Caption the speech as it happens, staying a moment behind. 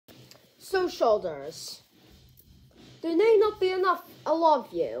So, Shoulders, there may not be enough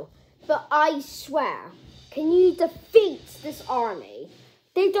of you, but I swear, can you defeat this army?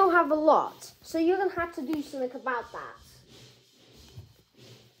 They don't have a lot, so you're going to have to do something about that.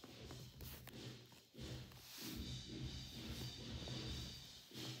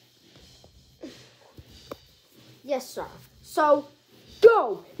 Yes, sir. So,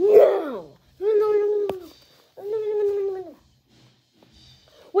 go now! No.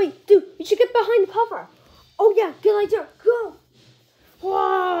 Wait, dude, you should get behind the cover. Oh, yeah, good idea. Go!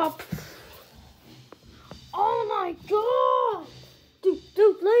 Whoa. Oh, my God! Dude,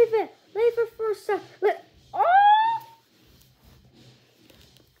 leave it. Leave it for a sec. Oh!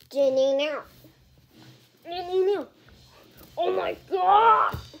 Now. Oh, my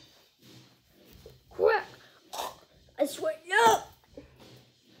God! Quick! I swear, no!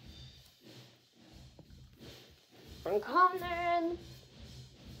 I'm coming.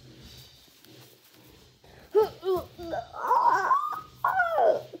 Come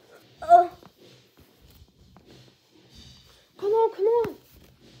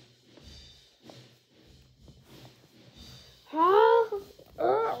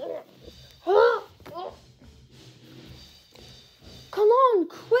on. Come on,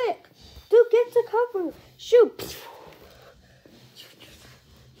 quick. Dude, get to cover. Shoot.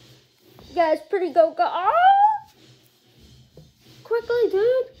 Yeah, it's pretty go. Oh! Quickly,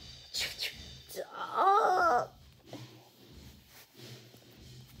 dude.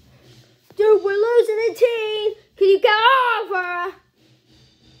 Dude, we're losing a team. Can you get over?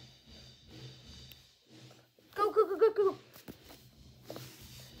 Go. Go.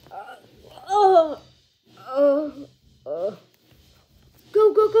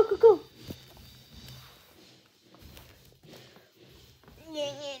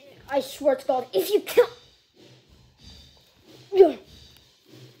 I swear to God, if you can't.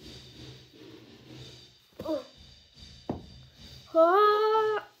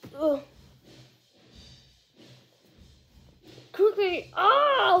 Quickly.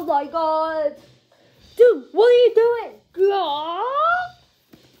 Oh my God. Dude, what are you doing?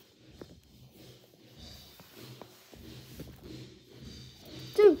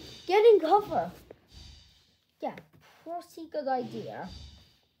 Dude, get in cover. Yeah, pretty good idea.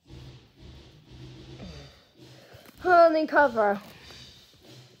 In cover.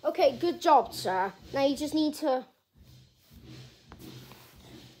 Okay, good job, sir. Now you just need to...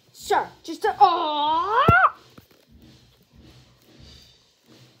 Sir, just to... Oh!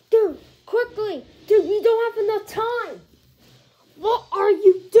 Dude, quickly. Dude, we don't have enough time. What are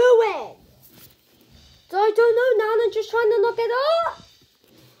you doing? I don't know, Nan. I'm just trying to knock it up.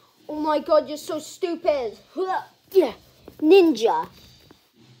 Oh my God, you're so stupid. Yeah, ninja.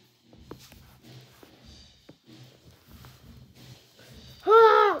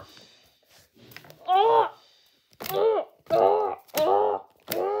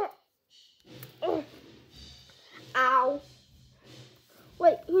 Ow.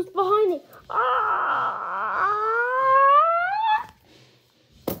 Wait, who's behind me?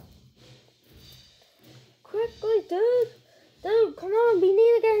 Quickly, dude. Dude, come on. We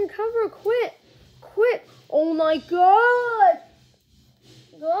need to get in cover. Quick. Oh my God.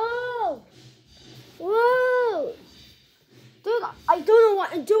 Go. Whoa. Dude, I don't know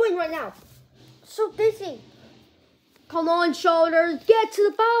what I'm doing right now. I'm so busy. Come on, Shoulders. Get to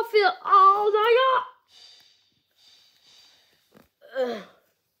the battlefield. Oh my God.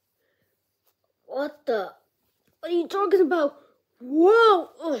 What are you talking about?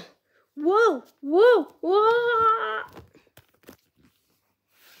 Whoa.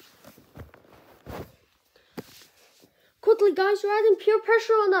 Quickly, guys, you're adding peer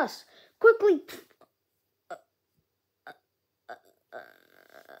pressure on us. Quickly.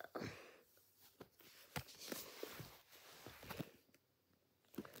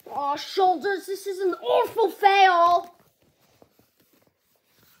 Oh, Shoulders, this is an awful fail.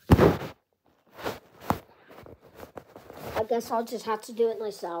 I guess I'll just have to do it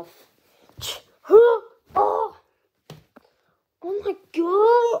myself. Oh my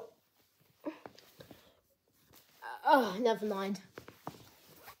God. Oh, never mind.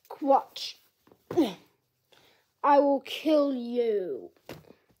 Watch. I will kill you.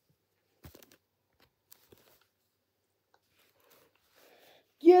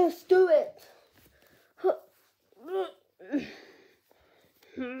 Yes, do it.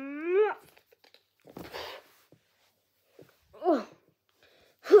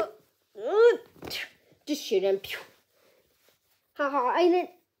 Just shoot him. Haha, I didn't.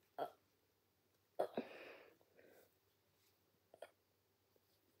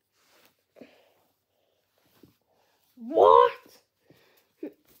 What?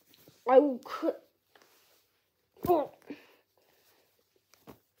 I will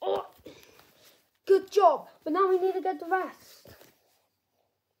oh. Good job. But now we need to get the rest.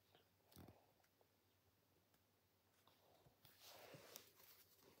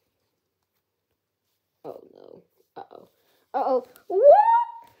 Oh no. Uh-oh. Uh-oh. What?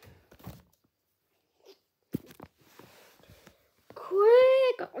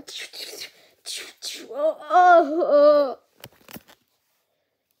 Quick.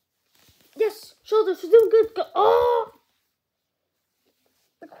 Yes, shoulders, we're doing good. Oh!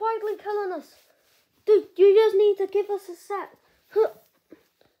 They're quietly killing us. Dude, you just need to give us a sec.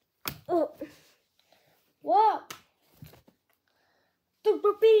 What? Dude,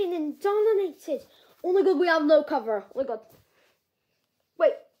 we're being dominated. Oh my god, we have no cover. Oh my god.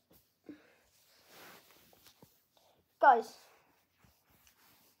 Wait. Guys.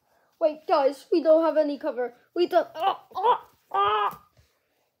 Wait, guys, we don't have any cover. We don't.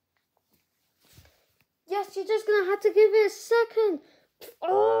 Yes, you're just gonna have to give it a second.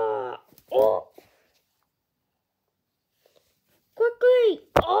 Quickly.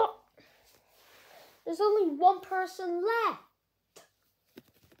 There's only one person left.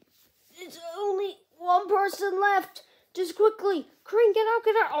 There's only one person left. Just quickly. Crane, get out,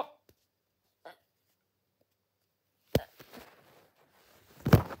 get out.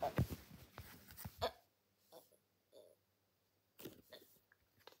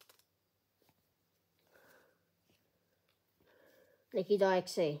 Nikki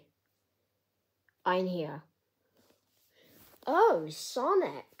Dixie, I'm here. Oh,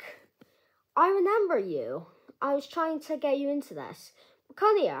 Sonic. I remember you. I was trying to get you into this.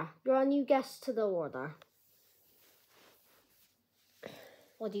 Come here. You're a new guest to the order.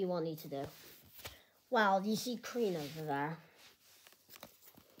 What do you want me to do? Well, you see Crane over there.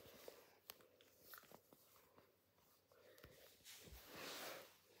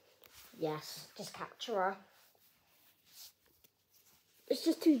 Yes, just capture her. It's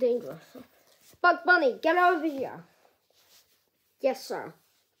just too dangerous. Bug Bunny, get over here. Yes, sir.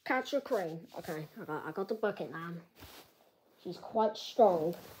 Capture Crane. Okay, I got the bucket now. She's quite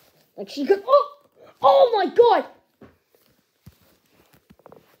strong. Like she could. Oh my god!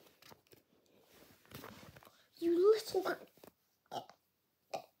 You little.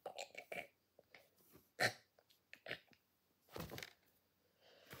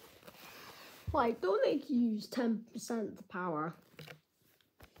 Why don't they use 10% of the power?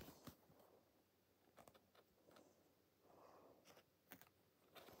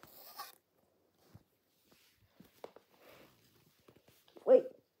 Wait,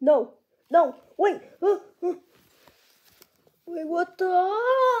 no, wait. Wait, what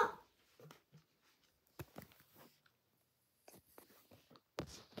the?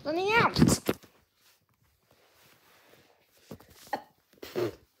 Let me out.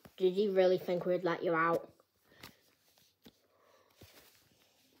 Did you really think we'd let you out?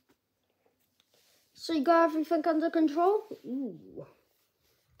 So you got everything under control? Ooh,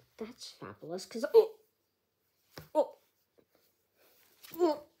 that's fabulous, because...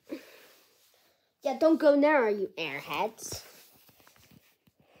 Yeah, don't go near you airheads.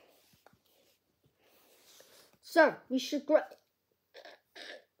 Sir, we should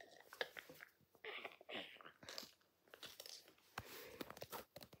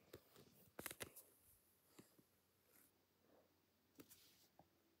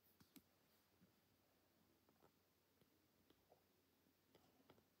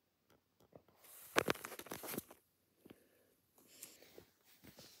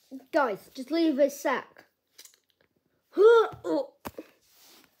Guys, just leave it a sec.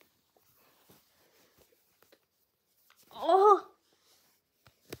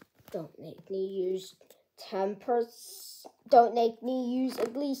 Don't make me use 10%. Don't make me use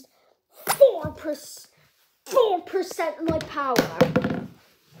at least 4% of my power.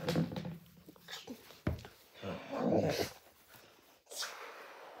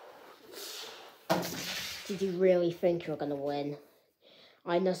 Did you really think you're gonna win?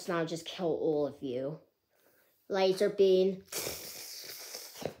 I must now just kill all of you. Laser beam.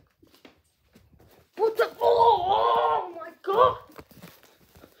 What the? Oh my god!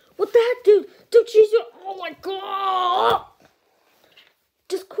 What the heck, dude? Dude, she's oh my god!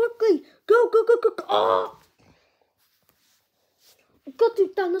 Just quickly, go! Oh! Got to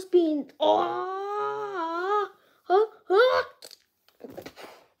Thanos beam. Oh!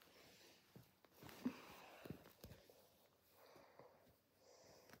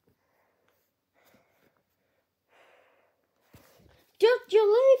 Just you're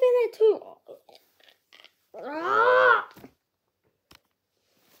leaving it too.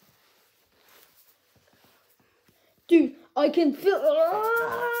 Dude, I can feel.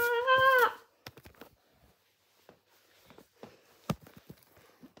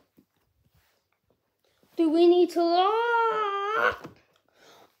 we need to...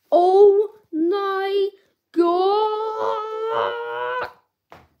 Oh my god!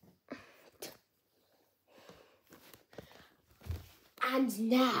 And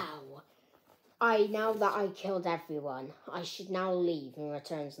now that I killed everyone, I should now leave and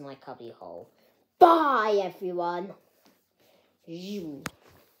return to my cubby hole. Bye, everyone. You.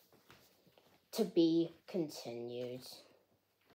 To be continued.